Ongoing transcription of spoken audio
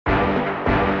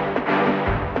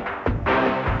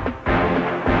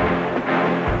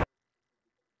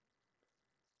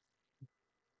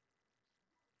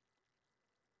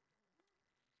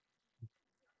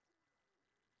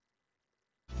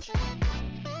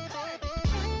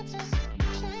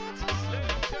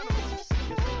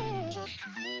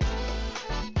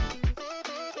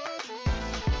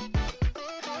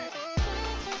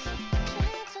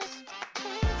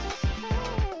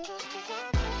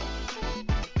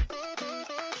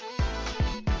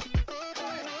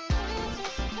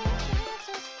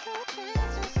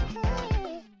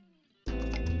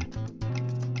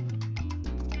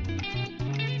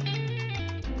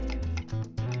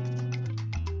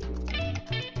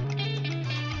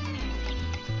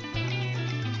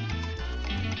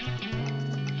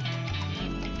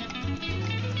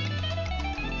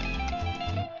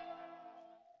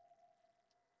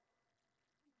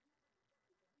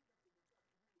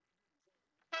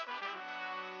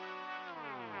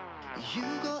You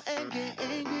go and get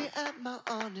angry at my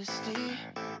honesty.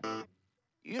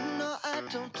 You know I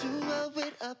don't do well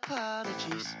with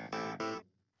apologies.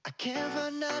 I can't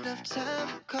run out of time,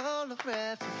 call a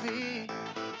referee.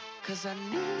 Cause I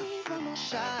need one more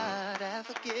shot at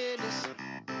forgiveness.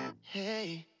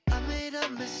 Hey, I made a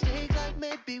mistake like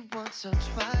maybe once or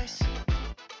twice.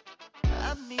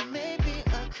 I mean maybe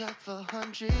a couple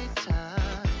 100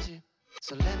 times.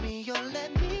 So let me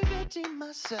redeem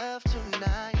myself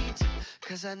tonight.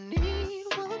 Cause I need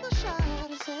one more shot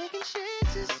at second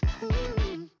chances.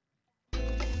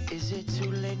 Is it too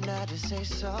late now to say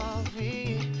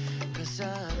sorry? Cause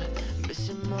I'm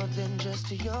missing more than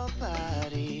just your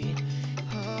body.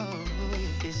 Oh,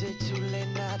 is it too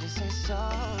late now to say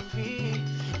sorry?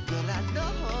 Girl, I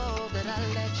know that I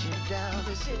let you down.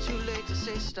 Is it too late to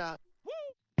say stop?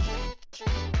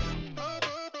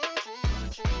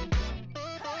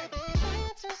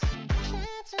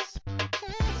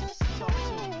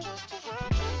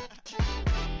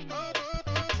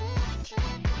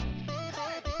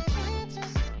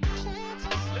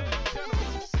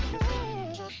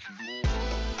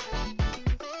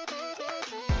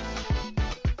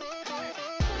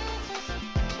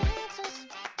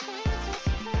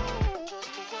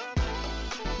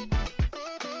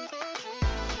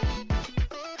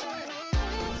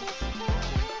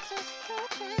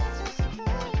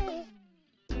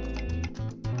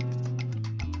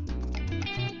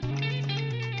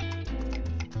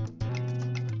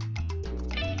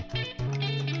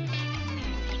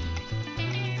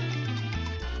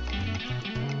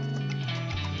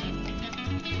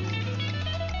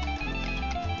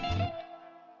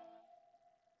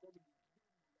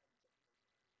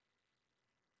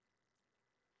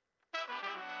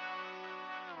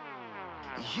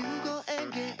 You go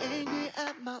and get angry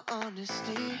at my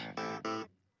honesty.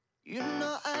 You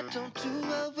know I don't do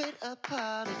well with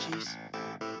apologies.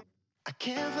 I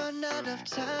can't run out of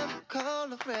time,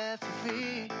 call a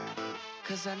referee.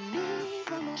 Cause I need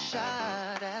one more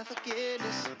shot at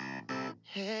forgiveness.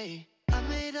 Hey, I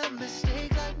made a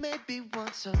mistake like maybe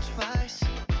once or twice.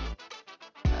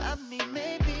 I mean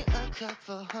maybe a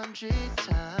couple 100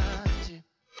 times.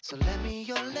 So let me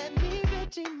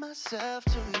redeem myself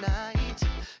tonight.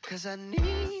 Cause I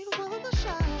need one more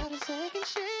shot at second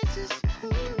chances.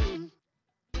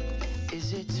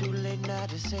 Is it too late now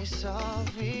to say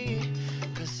sorry?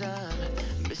 Cause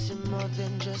I'm missing more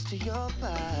than just your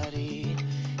body.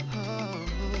 Oh,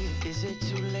 is it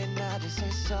too late now to say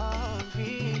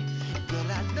sorry?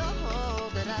 Girl, I know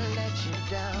that I let you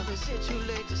down. Is it too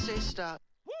late to say stop?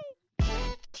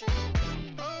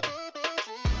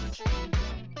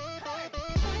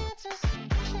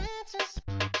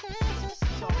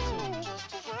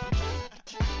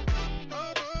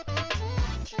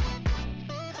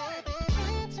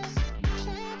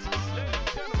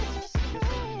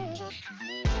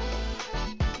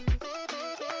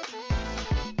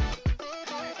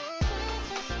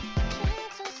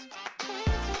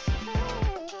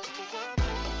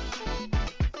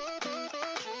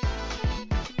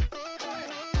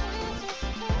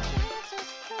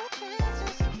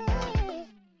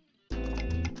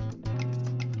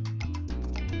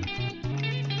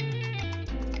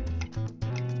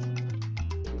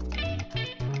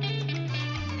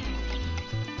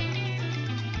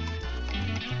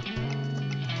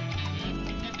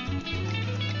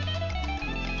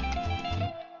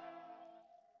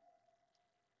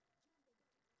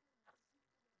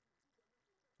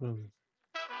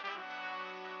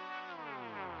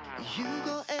 You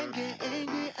go and get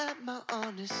angry at my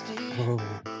honesty.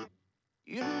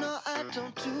 You know I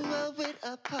don't do well with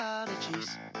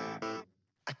apologies.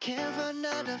 I can't run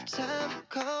out of time,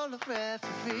 call a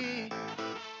referee.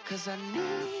 Cause I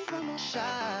need one more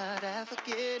shot at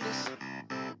forgiveness.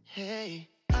 Hey,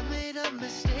 I made a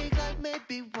mistake like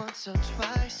maybe once or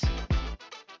twice.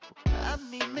 I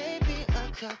mean maybe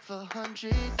a couple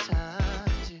 100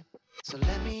 times. So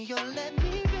let me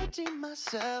redeem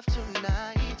myself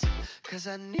tonight. Cause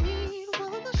I need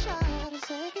one more shot at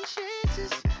second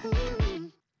chances.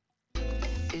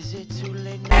 Is it too